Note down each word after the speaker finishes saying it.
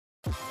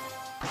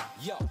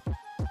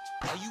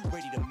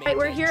Alright,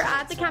 we're here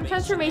at the Camp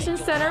Transformation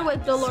Center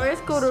with Delores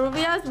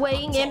Covarrubias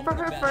weighing in for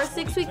her first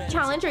 6-week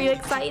challenge. Are you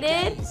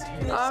excited?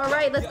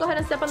 Alright, let's go ahead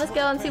and step on the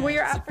scale and see where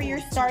you're at for your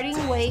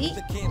starting weight.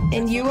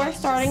 And you are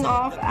starting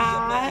off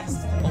at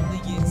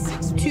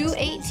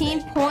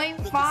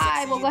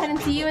 218.5. We'll go ahead and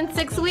see you in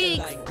 6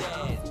 weeks.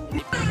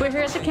 We're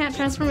here at the Camp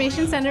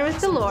Transformation Center with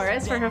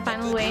Delores for her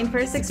final weigh-in for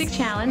a 6-week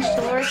challenge.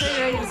 Delores, are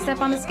you ready to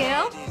step on the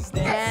scale?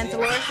 And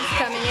Delores is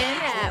coming in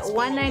at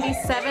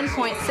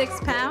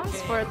 197.6 pounds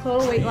for a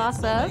total weight loss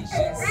of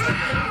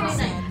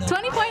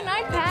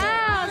 20.9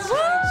 pounds. Woo!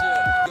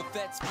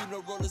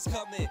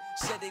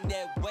 Shedding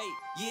that weight,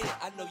 yeah,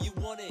 I know you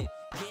want it.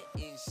 Get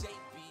in shape.